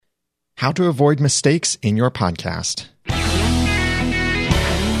How to avoid mistakes in your podcast.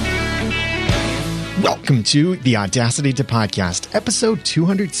 Welcome to the Audacity to Podcast, episode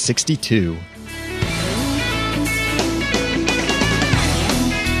 262.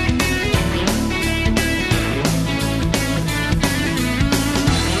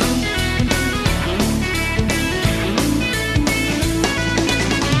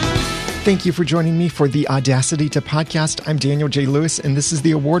 Thank you for joining me for the Audacity to Podcast. I'm Daniel J. Lewis, and this is the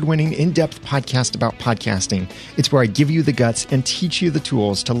award-winning in-depth podcast about podcasting. It's where I give you the guts and teach you the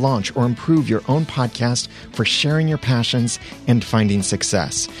tools to launch or improve your own podcast for sharing your passions and finding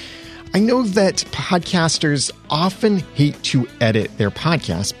success. I know that podcasters often hate to edit their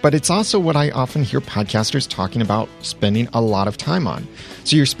podcasts, but it's also what I often hear podcasters talking about spending a lot of time on.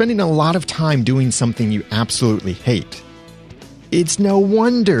 So you're spending a lot of time doing something you absolutely hate. It's no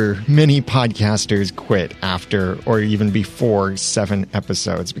wonder many podcasters quit after or even before 7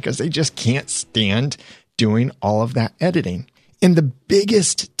 episodes because they just can't stand doing all of that editing. And the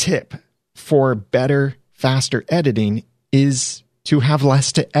biggest tip for better, faster editing is to have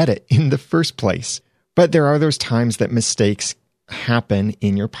less to edit in the first place. But there are those times that mistakes happen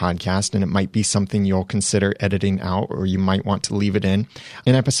in your podcast, and it might be something you'll consider editing out, or you might want to leave it in.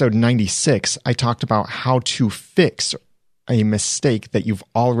 In episode 96, I talked about how to fix a mistake that you've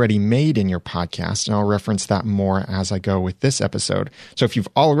already made in your podcast, and I'll reference that more as I go with this episode. So if you've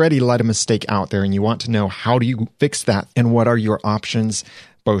already let a mistake out there and you want to know how do you fix that and what are your options,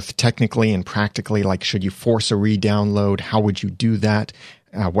 both technically and practically, like should you force a re-download, how would you do that,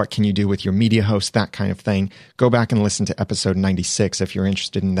 what can you do with your media host, that kind of thing, go back and listen to episode 96 if you're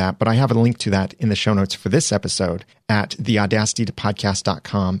interested in that. But I have a link to that in the show notes for this episode at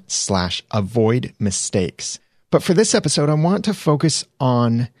theaudacitytopodcast.com/avoid mistakes. But for this episode, I want to focus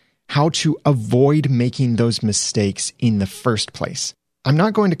on how to avoid making those mistakes in the first place. I'm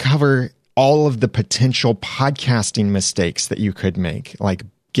not going to cover all of the potential podcasting mistakes that you could make, like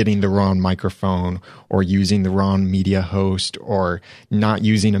getting the wrong microphone or using the wrong media host or not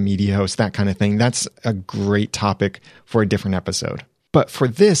using a media host, that kind of thing. That's a great topic for a different episode. But for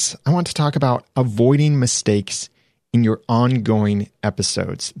this, I want to talk about avoiding mistakes in your ongoing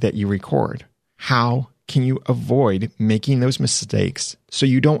episodes that you record. How can you avoid making those mistakes so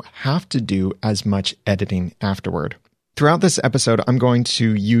you don't have to do as much editing afterward? Throughout this episode, I'm going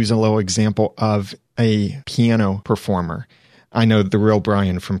to use a little example of a piano performer. I know the real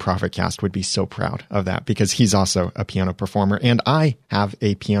Brian from ProfitCast would be so proud of that because he's also a piano performer, and I have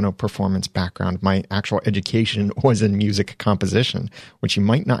a piano performance background. My actual education was in music composition, which you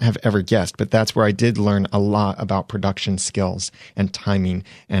might not have ever guessed, but that's where I did learn a lot about production skills and timing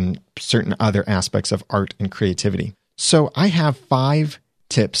and certain other aspects of art and creativity. So I have 5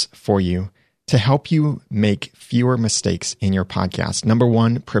 tips for you to help you make fewer mistakes in your podcast. Number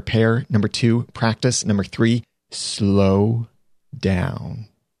 1, prepare. Number 2, practice. Number 3, slow down.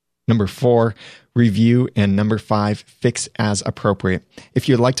 Number 4, review. And number 5, fix as appropriate. If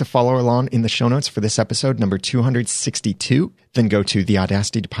you'd like to follow along in the show notes for this episode, number 262, then go to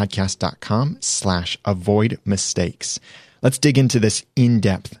theaudacitytopodcast.com/avoid mistakes. Let's dig into this in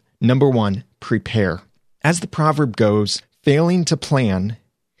depth. Number 1, prepare. As the proverb goes, failing to plan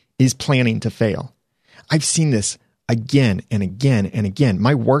is planning to fail. I've seen this again and again and again.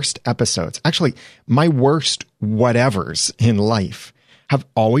 My worst episodes, actually my worst whatevers in life, have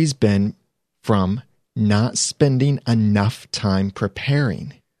always been from not spending enough time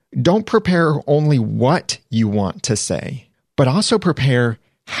preparing. Don't prepare only what you want to say, but also prepare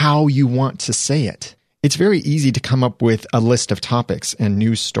how you want to say it. It's very easy to come up with a list of topics and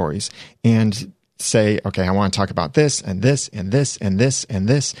news stories and say, okay, I want to talk about this and this and this and this and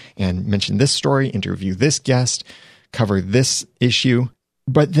this, and mention this story, interview this guest, cover this issue.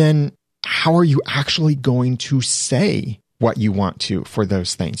 But then how are you actually going to say what you want to for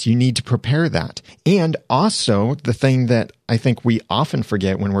those things? You need to prepare that. And also, the thing that I think we often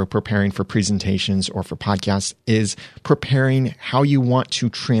forget when we're preparing for presentations or for podcasts is preparing how you want to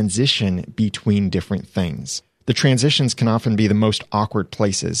transition between different things. The transitions can often be the most awkward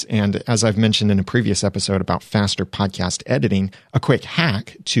places. And as I've mentioned in a previous episode about faster podcast editing, a quick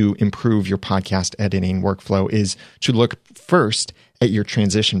hack to improve your podcast editing workflow is to look first at your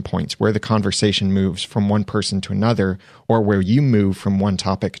transition points, where the conversation moves from one person to another, or where you move from one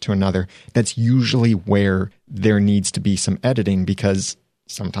topic to another. That's usually where there needs to be some editing because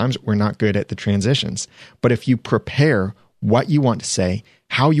sometimes we're not good at the transitions. But if you prepare what you want to say,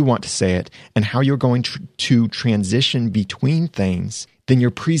 how you want to say it, and how you're going to transition between things, then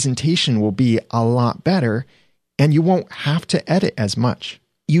your presentation will be a lot better and you won't have to edit as much.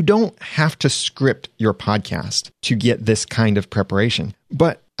 You don't have to script your podcast to get this kind of preparation.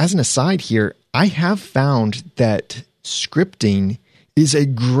 But as an aside here, I have found that scripting is a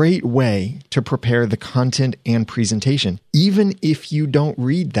great way to prepare the content and presentation, even if you don't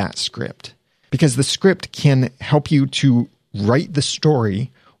read that script, because the script can help you to write the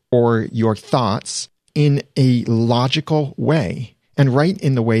story or your thoughts in a logical way and write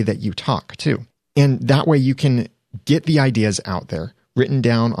in the way that you talk too. And that way you can get the ideas out there, written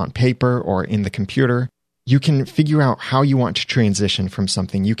down on paper or in the computer. You can figure out how you want to transition from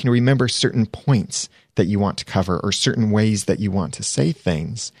something. You can remember certain points that you want to cover or certain ways that you want to say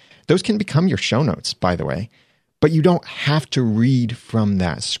things. Those can become your show notes, by the way, but you don't have to read from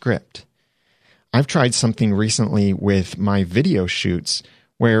that script. I've tried something recently with my video shoots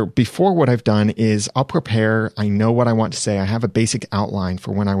where before what I've done is I'll prepare, I know what I want to say, I have a basic outline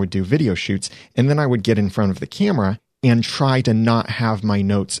for when I would do video shoots, and then I would get in front of the camera and try to not have my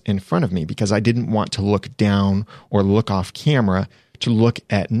notes in front of me because I didn't want to look down or look off camera to look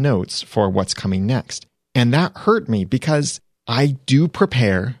at notes for what's coming next. And that hurt me because I do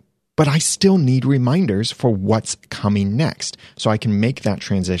prepare, but I still need reminders for what's coming next so I can make that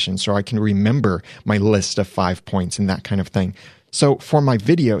transition, so I can remember my list of 5 points and that kind of thing. So for my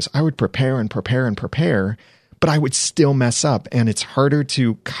videos, I would prepare and prepare and prepare, but I would still mess up, and it's harder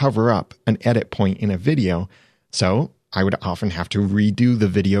to cover up an edit point in a video. So I would often have to redo the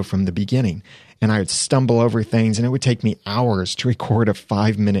video from the beginning, and I would stumble over things, and it would take me hours to record a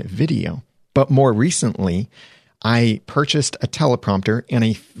 5-minute video. But more recently, I purchased a teleprompter and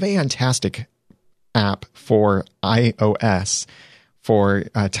a fantastic app for iOS for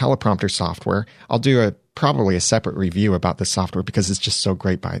teleprompter software. I'll do probably a separate review about the software because it's just so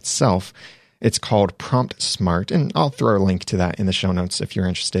great by itself. It's called Prompt Smart, and I'll throw a link to that in the show notes if you're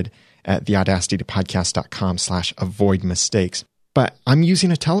interested at theaudacitytopodcast.com/avoid mistakes. But I'm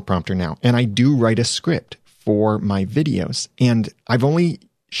using a teleprompter now, and I do write a script for my videos. And I've only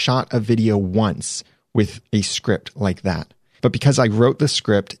shot a video once with a script like that. But because I wrote the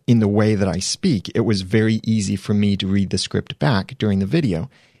script in the way that I speak, it was very easy for me to read the script back during the video.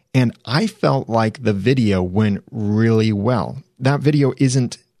 And I felt like the video went really well. That video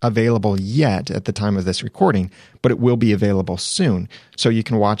isn't available yet at the time of this recording, but it will be available soon. So you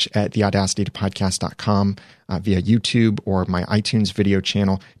can watch at theaudacitytopodcast.com via YouTube or my iTunes video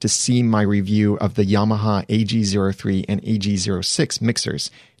channel to see my review of the Yamaha AG03 and AG06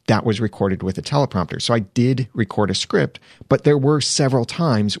 mixers. That was recorded with a teleprompter. So I did record a script, but there were several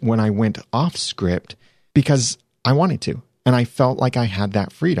times when I went off script because I wanted to, and I felt like I had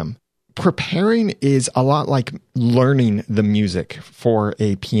that freedom. Preparing is a lot like learning the music for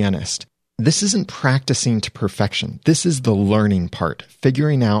a pianist. This isn't practicing to perfection. This is the learning part,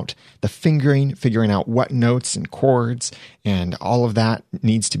 figuring out the fingering, figuring out what notes and chords and all of that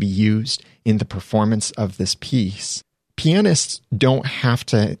needs to be used in the performance of this piece. Pianists don't have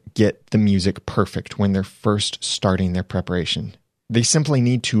to get the music perfect when they're first starting their preparation. They simply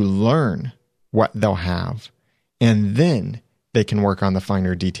need to learn what they'll have, and then they can work on the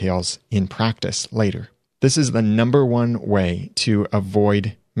finer details in practice later. This is the number one way to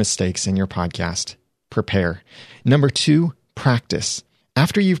avoid mistakes in your podcast. Prepare. Number 2, practice.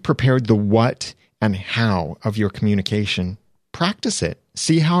 After you've prepared the what and how of your communication, practice it.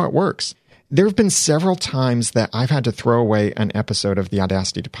 See how it works. There have been several times that I've had to throw away an episode of the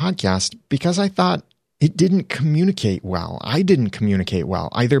Audacity to Podcast because I thought it didn't communicate well. I didn't communicate well.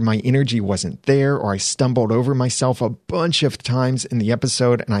 Either my energy wasn't there or I stumbled over myself a bunch of times in the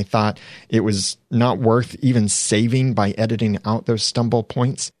episode and I thought it was not worth even saving by editing out those stumble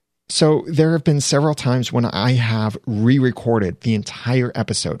points. So there have been several times when I have re-recorded the entire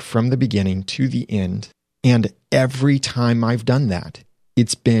episode from the beginning to the end. And every time I've done that,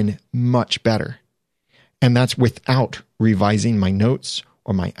 it's been much better. And that's without revising my notes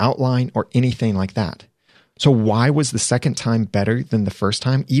or my outline or anything like that. So why was the second time better than the first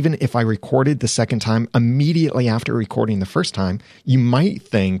time? Even if I recorded the second time immediately after recording the first time, you might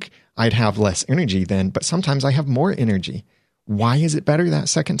think I'd have less energy then, but sometimes I have more energy. Why is it better that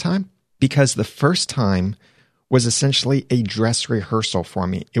second time? Because the first time was essentially a dress rehearsal for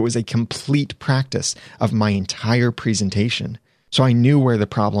me. It was a complete practice of my entire presentation. So I knew where the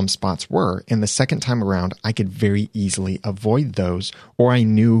problem spots were, and the second time around, I could very easily avoid those, or I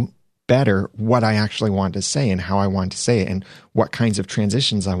knew better what I actually wanted to say and how I wanted to say it and what kinds of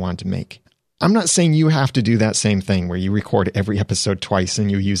transitions I wanted to make. I'm not saying you have to do that same thing where you record every episode twice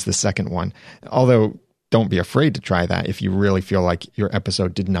and you use the second one, although don't be afraid to try that if you really feel like your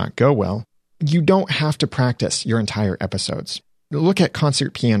episode did not go well. You don't have to practice your entire episodes. Look at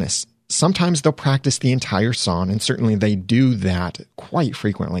concert pianists. Sometimes they'll practice the entire song, and certainly they do that quite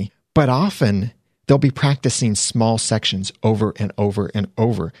frequently. But often they'll be practicing small sections over and over and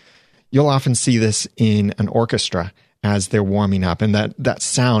over. You'll often see this in an orchestra as they're warming up. And that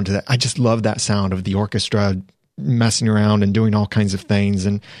sound, I just love that sound of the orchestra messing around and doing all kinds of things.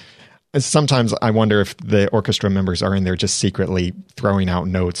 And sometimes I wonder if the orchestra members are in there just secretly throwing out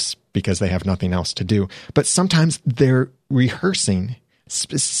notes because they have nothing else to do. But sometimes they're rehearsing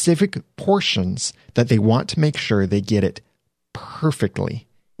specific portions that they want to make sure they get it perfectly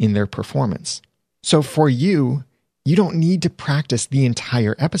in their performance. So for you, you don't need to practice the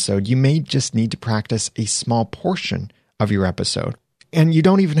entire episode. You may just need to practice a small portion of your episode. And you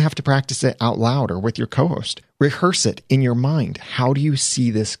don't even have to practice it out loud or with your co-host. Rehearse it in your mind. How do you see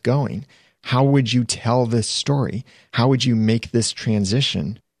this going? How would you tell this story? How would you make this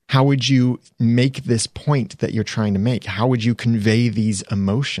transition? How would you make this point that you're trying to make? How would you convey these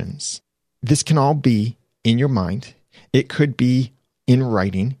emotions? This can all be in your mind. It could be in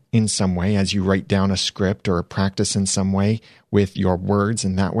writing in some way as you write down a script or practice in some way with your words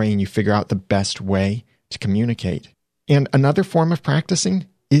in that way, and you figure out the best way to communicate. And another form of practicing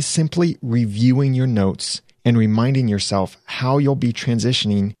is simply reviewing your notes and reminding yourself how you'll be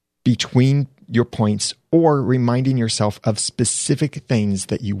transitioning between your points, or reminding yourself of specific things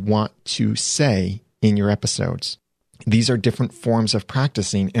that you want to say in your episodes. These are different forms of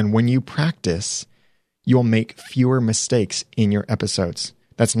practicing, and when you practice, you'll make fewer mistakes in your episodes.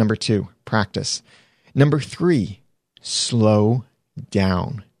 That's number 2, practice. Number 3, slow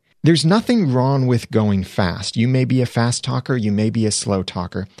down. There's nothing wrong with going fast. You may be a fast talker, you may be a slow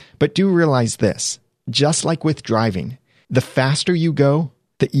talker, but do realize this, just like with driving, the faster you go,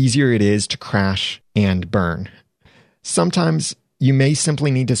 the easier it is to crash and burn. Sometimes you may simply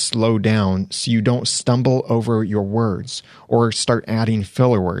need to slow down so you don't stumble over your words or start adding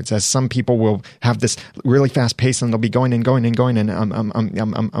filler words, as some people will have this really fast pace and they'll be going and going and going and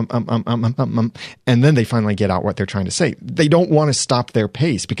and then they finally get out what they're trying to say. They don't want to stop their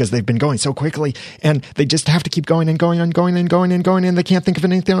pace because they've been going so quickly and they just have to keep going and going and going and going and going, and they can't think of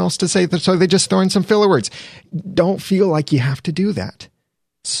anything else to say, so they just throw in some filler words. Don't feel like you have to do that.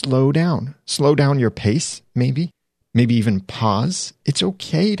 Slow down. Slow down your pace, maybe even pause. It's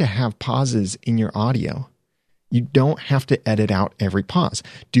okay to have pauses in your audio. You don't have to edit out every pause.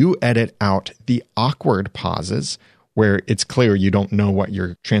 Do edit out the awkward pauses where it's clear you don't know what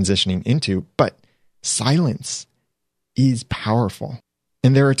you're transitioning into, but silence is powerful.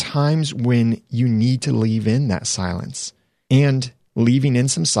 And there are times when you need to leave in that silence, and leaving in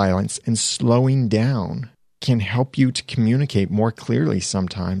some silence and slowing down can help you to communicate more clearly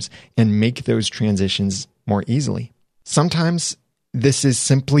sometimes and make those transitions more easily. Sometimes this is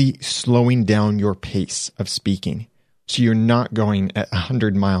simply slowing down your pace of speaking, so you're not going at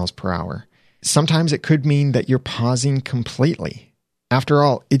 100 miles per hour. Sometimes it could mean that you're pausing completely. After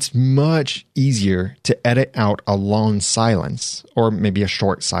all, it's much easier to edit out a long silence, or maybe a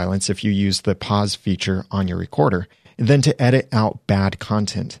short silence if you use the pause feature on your recorder, than to edit out bad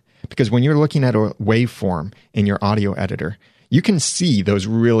content. Because when you're looking at a waveform in your audio editor, you can see those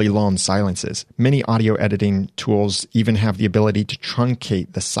really long silences. Many audio editing tools even have the ability to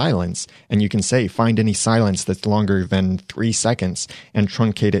truncate the silence, and you can say, find any silence that's longer than 3 seconds and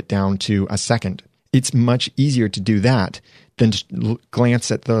truncate it down to a second. It's much easier to do that than to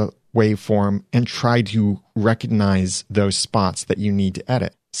glance at the waveform and try to recognize those spots that you need to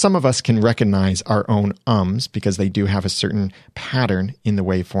edit. Some of us can recognize our own ums because they do have a certain pattern in the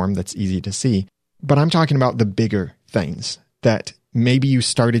waveform that's easy to see. But I'm talking about the bigger things, that maybe you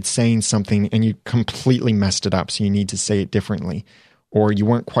started saying something and you completely messed it up, so you need to say it differently. Or you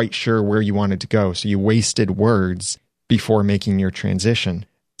weren't quite sure where you wanted to go, so you wasted words before making your transition.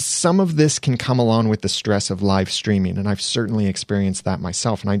 Some of this can come along with the stress of live streaming, and I've certainly experienced that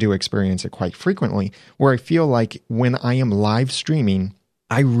myself, and I do experience it quite frequently, where I feel like when I am live streaming,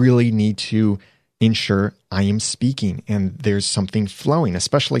 I really need to ensure I am speaking and there's something flowing,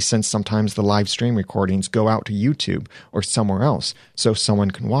 especially since sometimes the live stream recordings go out to YouTube or somewhere else so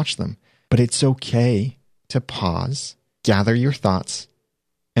someone can watch them. But it's okay to pause, gather your thoughts,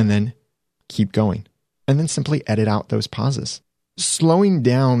 and then keep going. And then simply edit out those pauses. Slowing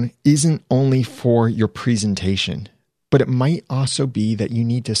down isn't only for your presentation, but it might also be that you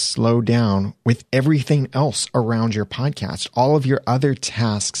need to slow down with everything else around your podcast, all of your other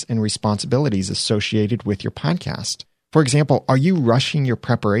tasks and responsibilities associated with your podcast. For example, are you rushing your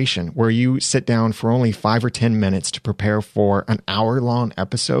preparation where you sit down for only 5 or 10 minutes to prepare for an hour-long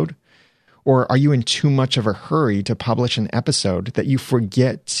episode? Or are you in too much of a hurry to publish an episode that you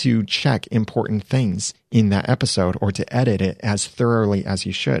forget to check important things in that episode or to edit it as thoroughly as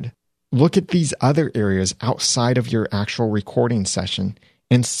you should? look at these other areas outside of your actual recording session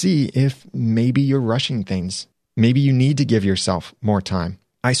and see if maybe you're rushing things. Maybe you need to give yourself more time.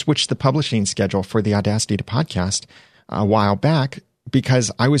 I switched the publishing schedule for the Audacity to Podcast a while back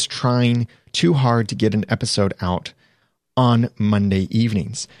because I was trying too hard to get an episode out on Monday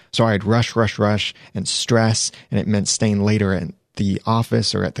evenings. So I'd rush and stress, and it meant staying later at the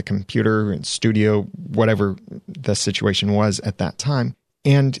office or at the computer and studio, whatever the situation was at that time.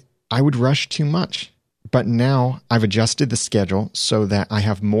 And I would rush too much. But now I've adjusted the schedule so that I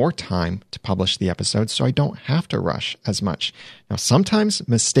have more time to publish the episodes, so I don't have to rush as much. Now, sometimes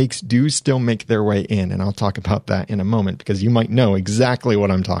mistakes do still make their way in, and I'll talk about that in a moment because you might know exactly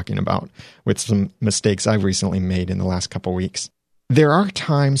what I'm talking about with some mistakes I've recently made in the last couple weeks. There are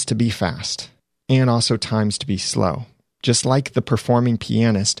times to be fast and also times to be slow. Just like the performing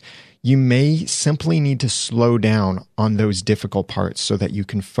pianist, you may simply need to slow down on those difficult parts so that you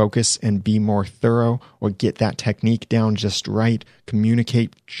can focus and be more thorough or get that technique down just right,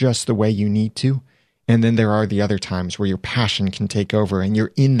 communicate just the way you need to. And then there are the other times where your passion can take over and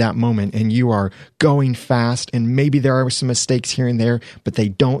you're in that moment and you are going fast, and maybe there are some mistakes here and there, but they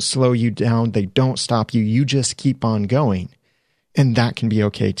don't slow you down. They don't stop you. You just keep on going. And that can be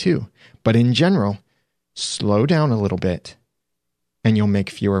okay too. But in general, slow down a little bit and you'll make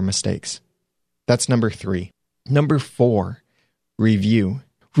fewer mistakes. That's number 3. Number 4, review.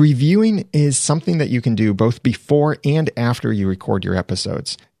 Reviewing is something that you can do both before and after you record your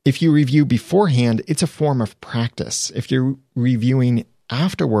episodes. If you review beforehand, it's a form of practice. If you're reviewing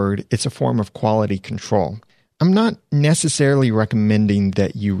afterward, it's a form of quality control. I'm not necessarily recommending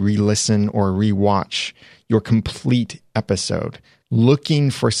that you re-listen or re-watch your complete episode, looking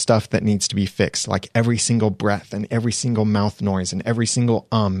for stuff that needs to be fixed, like every single breath and every single mouth noise and every single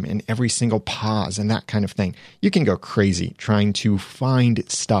and every single pause and that kind of thing. You can go crazy trying to find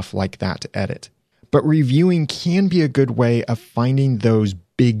stuff like that to edit. But reviewing can be a good way of finding those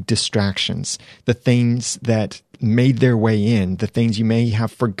big distractions, the things that made their way in, the things you may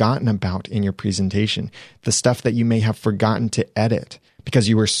have forgotten about in your presentation, the stuff that you may have forgotten to edit because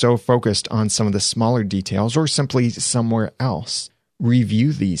you were so focused on some of the smaller details or simply somewhere else.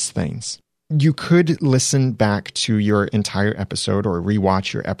 Review these things. You could listen back to your entire episode or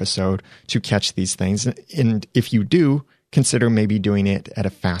rewatch your episode to catch these things. And if you do, consider maybe doing it at a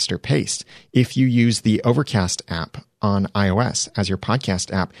faster pace. If you use the Overcast app on iOS as your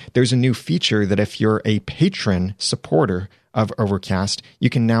podcast app, there's a new feature that if you're a patron supporter of Overcast, you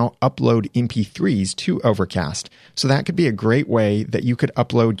can now upload MP3s to Overcast. So that could be a great way that you could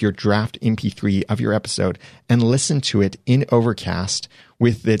upload your draft MP3 of your episode and listen to it in Overcast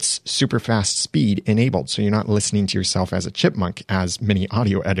with its super fast speed enabled. So you're not listening to yourself as a chipmunk, as many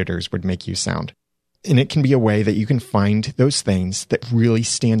audio editors would make you sound. And it can be a way that you can find those things that really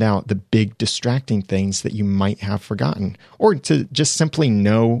stand out, the big distracting things that you might have forgotten, or to just simply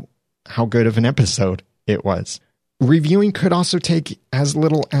know how good of an episode it was. Reviewing could also take as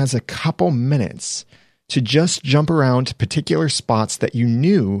little as a couple minutes to just jump around to particular spots that you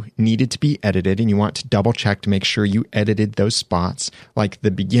knew needed to be edited, and you want to double check to make sure you edited those spots, like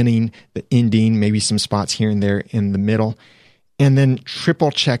the beginning, the ending, maybe some spots here and there in the middle. And then triple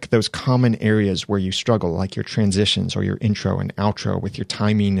check those common areas where you struggle, like your transitions or your intro and outro with your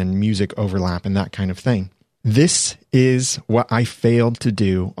timing and music overlap and that kind of thing. This is what I failed to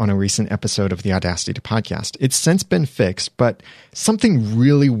do on a recent episode of the Audacity to Podcast. It's since been fixed, but something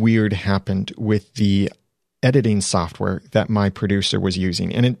really weird happened with the editing software that my producer was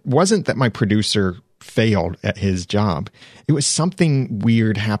using. And it wasn't that my producer failed at his job. It was something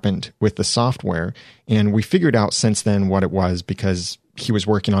weird happened with the software, and we figured out since then what it was because he was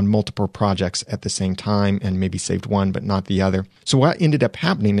working on multiple projects at the same time and maybe saved one but not the other. So what ended up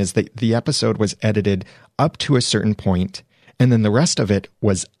happening is that the episode was edited up to a certain point, and then the rest of it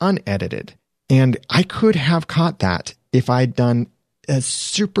was unedited. And I could have caught that if I'd done a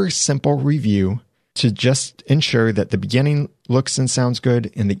super simple review to just ensure that the beginning looks and sounds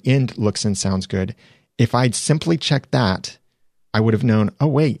good and the end looks and sounds good. If I'd simply checked that, I would have known, oh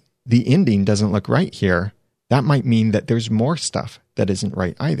wait, the ending doesn't look right here. That might mean that there's more stuff that isn't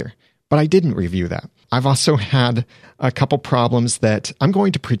right either. But I didn't review that. I've also had a couple problems that I'm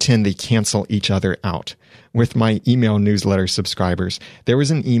going to pretend they cancel each other out with my email newsletter subscribers. There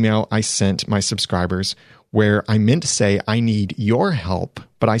was an email I sent my subscribers where I meant to say, I need your help,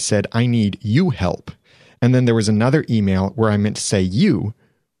 but I said, I need you help. And then there was another email where I meant to say you,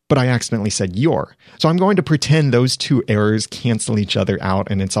 but I accidentally said your. So I'm going to pretend those two errors cancel each other out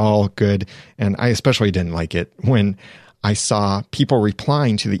and it's all good. And I especially didn't like it when I saw people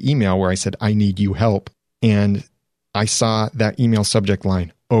replying to the email where I said, I need you help. And I saw that email subject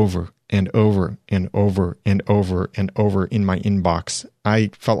line over and over and over and over and over in my inbox.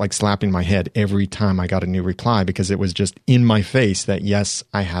 I felt like slapping my head every time I got a new reply because it was just in my face that, yes,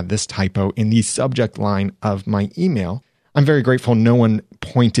 I had this typo in the subject line of my email. I'm very grateful no one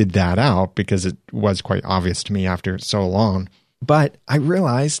pointed that out because it was quite obvious to me after so long. But I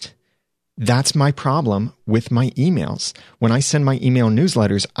realized that's my problem with my emails. When I send my email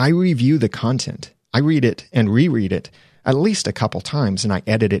newsletters, I review the content. I read it and reread it at least a couple times, and I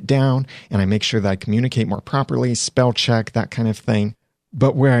edit it down, and I make sure that I communicate more properly, spell check, that kind of thing.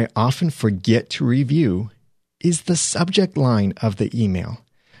 But where I often forget to review is the subject line of the email.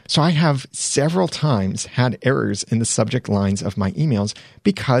 So I have several times had errors in the subject lines of my emails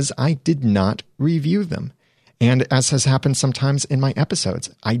because I did not review them. And as has happened sometimes in my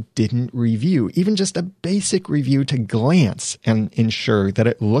episodes, I didn't review, even just a basic review to glance and ensure that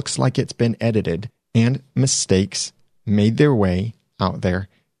it looks like it's been edited, and mistakes made their way out there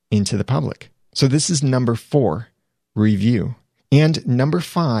into the public. So this is number 4, review. And number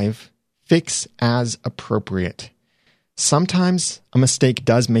 5, fix as appropriate. Sometimes a mistake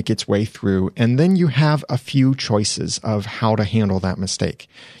does make its way through, and then you have a few choices of how to handle that mistake.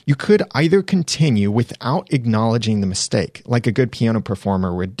 You could either continue without acknowledging the mistake, like a good piano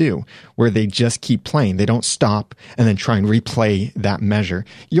performer would do, where they just keep playing. They don't stop and then try and replay that measure.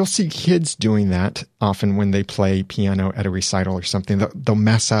 You'll see kids doing that often when they play piano at a recital or something. They'll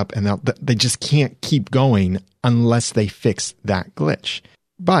mess up and they just can't keep going unless they fix that glitch.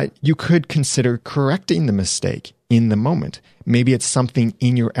 But you could consider correcting the mistake in the moment. Maybe it's something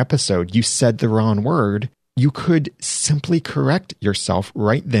in your episode. You said the wrong word. You could simply correct yourself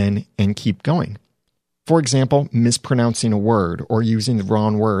right then and keep going. For example, mispronouncing a word or using the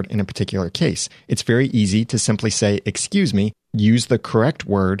wrong word in a particular case. It's very easy to simply say, excuse me, use the correct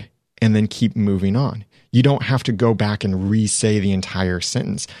word, and then keep moving on. You don't have to go back and re-say the entire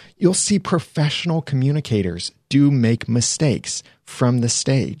sentence. You'll see professional communicators do make mistakes from the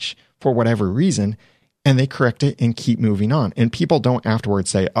stage for whatever reason, and they correct it and keep moving on. And people don't afterwards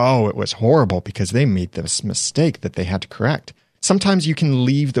say, oh, it was horrible because they made this mistake that they had to correct. Sometimes you can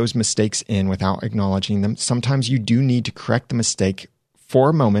leave those mistakes in without acknowledging them. Sometimes you do need to correct the mistake for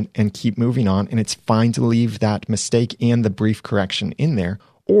a moment and keep moving on, and it's fine to leave that mistake and the brief correction in there.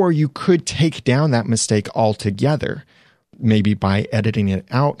 Or you could take down that mistake altogether, maybe by editing it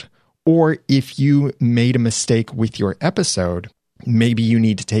out. Or if you made a mistake with your episode, maybe you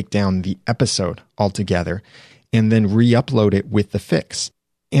need to take down the episode altogether and then re-upload it with the fix.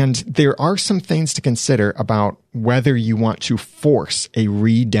 And there are some things to consider about whether you want to force a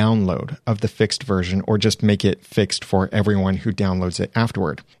re-download of the fixed version or just make it fixed for everyone who downloads it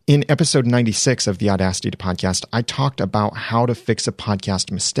afterward. In episode 96 of the Audacity to Podcast, I talked about how to fix a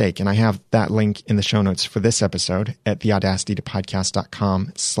podcast mistake, and I have that link in the show notes for this episode at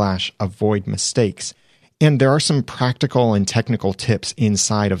theaudacitytopodcast.com/avoid mistakes. And there are some practical and technical tips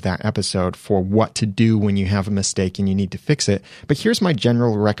inside of that episode for what to do when you have a mistake and you need to fix it. But here's my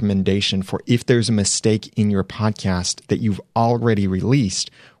general recommendation for if there's a mistake in your podcast that you've already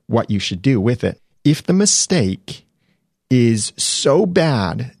released, what you should do with it. If the mistake is so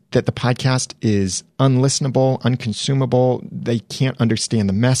bad that the podcast is unlistenable, unconsumable, they can't understand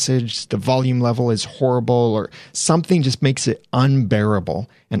the message, the volume level is horrible, or something just makes it unbearable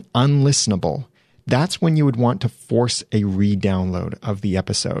and unlistenable, that's when you would want to force a re-download of the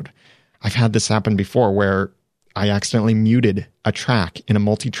episode. I've had this happen before where I accidentally muted a track in a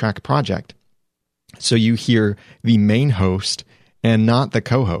multi-track project. So you hear the main host and not the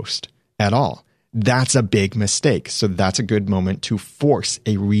co-host at all. That's a big mistake. So that's a good moment to force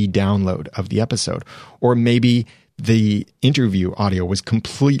a re-download of the episode. Or maybe the interview audio was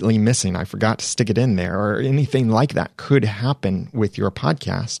completely missing. I forgot to stick it in there, or anything like that could happen with your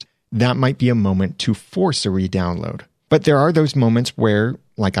podcast. That might be a moment to force a re-download. But there are those moments where,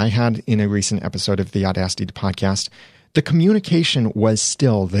 like I had in a recent episode of the Audacity to Podcast, the communication was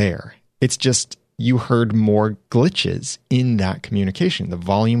still there. It's just you heard more glitches in that communication. The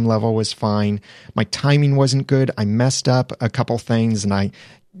volume level was fine. My timing wasn't good. I messed up a couple things and I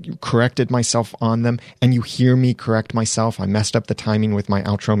corrected myself on them. And you hear me correct myself. I messed up the timing with my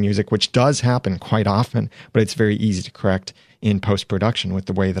outro music, which does happen quite often, but it's very easy to correct in post-production with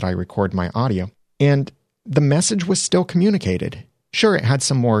the way that I record my audio. And the message was still communicated. Sure, it had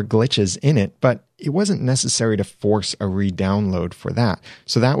some more glitches in it, but it wasn't necessary to force a re-download for that.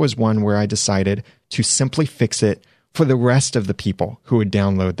 So that was one where I decided to simply fix it for the rest of the people who would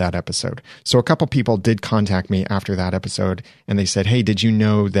download that episode. So a couple people did contact me after that episode, and they said, hey, did you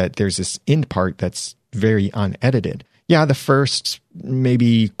know that there's this end part that's very unedited? Yeah, the first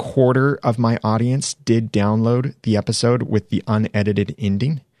maybe quarter of my audience did download the episode with the unedited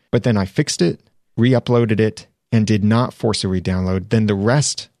ending. but then I fixed it, re-uploaded it, and did not force a re-download, then the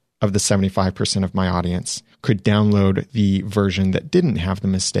rest of the 75% of my audience could download the version that didn't have the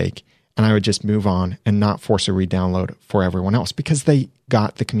mistake, and I would just move on and not force a re-download for everyone else because they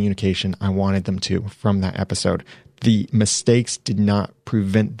got the communication I wanted them to from that episode. The mistakes did not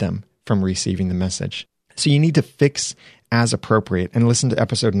prevent them from receiving the message. So you need to fix as appropriate, and listen to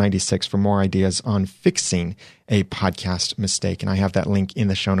episode 96 for more ideas on fixing a podcast mistake. And I have that link in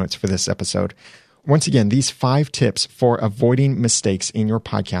the show notes for this episode. Once again, these 5 tips for avoiding mistakes in your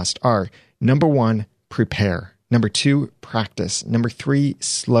podcast are: number 1, prepare. Number 2, practice. Number 3,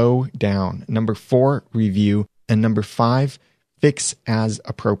 slow down. Number 4, review. And number 5, fix as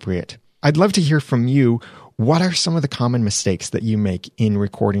appropriate. I'd love to hear from you. What are some of the common mistakes that you make in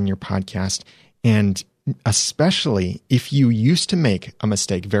recording your podcast? And especially if you used to make a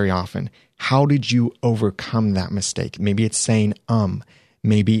mistake very often, how did you overcome that mistake? Maybe it's saying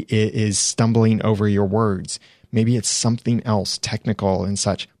maybe it is stumbling over your words. Maybe it's something else technical and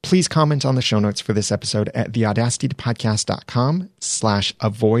such. Please comment on the show notes for this episode at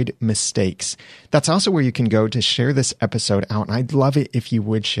theaudacitypodcast.com/avoid mistakes. That's also where you can go to share this episode out. And I'd love it if you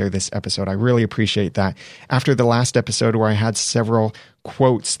would share this episode. I really appreciate that. After the last episode where I had several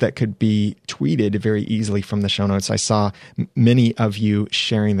quotes that could be tweeted very easily from the show notes, I saw many of you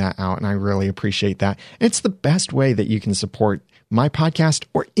sharing that out, and I really appreciate that. It's the best way that you can support my podcast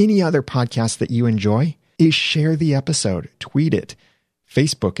or any other podcast that you enjoy is share the episode, tweet it,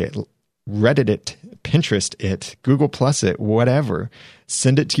 Facebook it, Reddit it, Pinterest it, Google Plus it, whatever.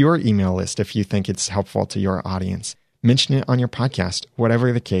 Send it to your email list if you think it's helpful to your audience. Mention it on your podcast,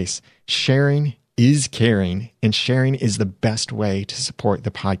 whatever the case. Sharing is caring, and sharing is the best way to support the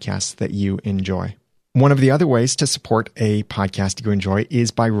podcast that you enjoy. One of the other ways to support a podcast you enjoy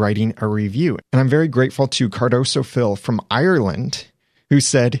is by writing a review. And I'm very grateful to Cardoso Phil from Ireland, who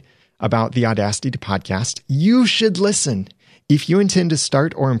said about the Audacity to Podcast, "You should listen. If you intend to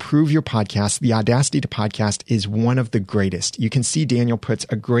start or improve your podcast, the Audacity to Podcast is one of the greatest. You can see Daniel puts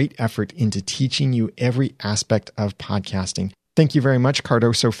a great effort into teaching you every aspect of podcasting." Thank you very much,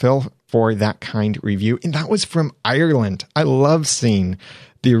 Cardoso Phil, for that kind review. And that was from Ireland. I love seeing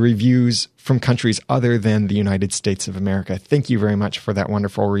the reviews from countries other than the United States of America. Thank you very much for that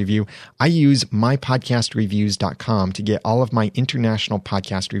wonderful review. I use mypodcastreviews.com to get all of my international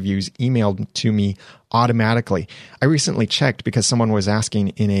podcast reviews emailed to me automatically. I recently checked because someone was asking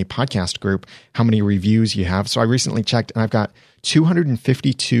in a podcast group how many reviews you have. So I recently checked and I've got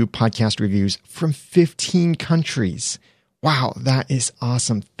 252 podcast reviews from 15 countries. Wow, that is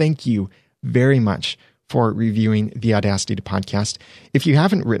awesome. Thank you very much for reviewing the Audacity to Podcast. If you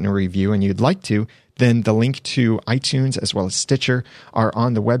haven't written a review and you'd like to, then the link to iTunes as well as Stitcher are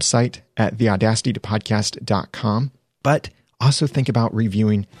on the website at theaudacitytopodcast.com. But also think about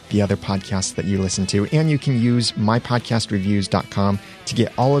reviewing the other podcasts that you listen to. And you can use mypodcastreviews.com to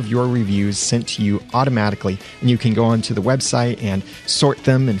get all of your reviews sent to you automatically. And you can go onto the website and sort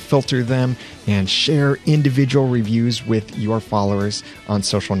them and filter them and share individual reviews with your followers on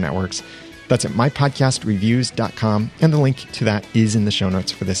social networks. That's at mypodcastreviews.com, and the link to that is in the show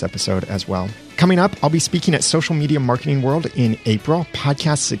notes for this episode as well. Coming up, I'll be speaking at Social Media Marketing World in April,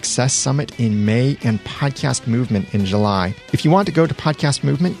 Podcast Success Summit in May, and Podcast Movement in July. If you want to go to Podcast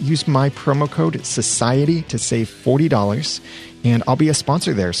Movement, use my promo code SOCIETY to save $40, and I'll be a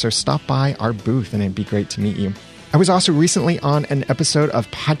sponsor there, so stop by our booth, and it'd be great to meet you. I was also recently on an episode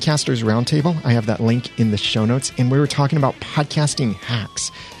of Podcasters Roundtable. I have that link in the show notes, and we were talking about podcasting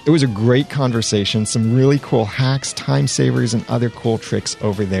hacks. It was a great conversation, some really cool hacks, time savers, and other cool tricks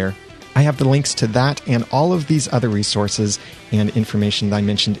over there. I have the links to that and all of these other resources and information that I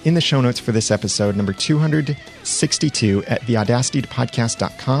mentioned in the show notes for this episode, number 262, at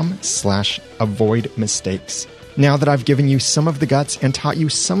theaudacitytopodcast.com/avoid mistakes. Now that I've given you some of the guts and taught you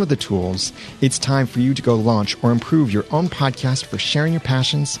some of the tools, it's time for you to go launch or improve your own podcast for sharing your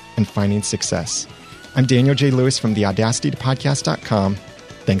passions and finding success. I'm Daniel J. Lewis from theaudacitytopodcast.com.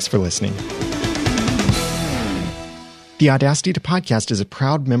 Thanks for listening. The Audacity to Podcast is a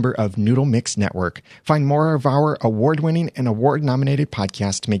proud member of Noodle Mix Network. Find more of our award-winning and award-nominated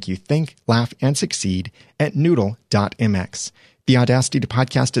podcasts to make you think, laugh, and succeed at noodle.mx. The Audacity to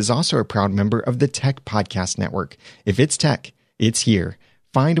Podcast is also a proud member of the Tech Podcast Network. If it's tech, it's here.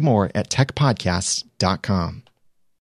 Find more at techpodcasts.com.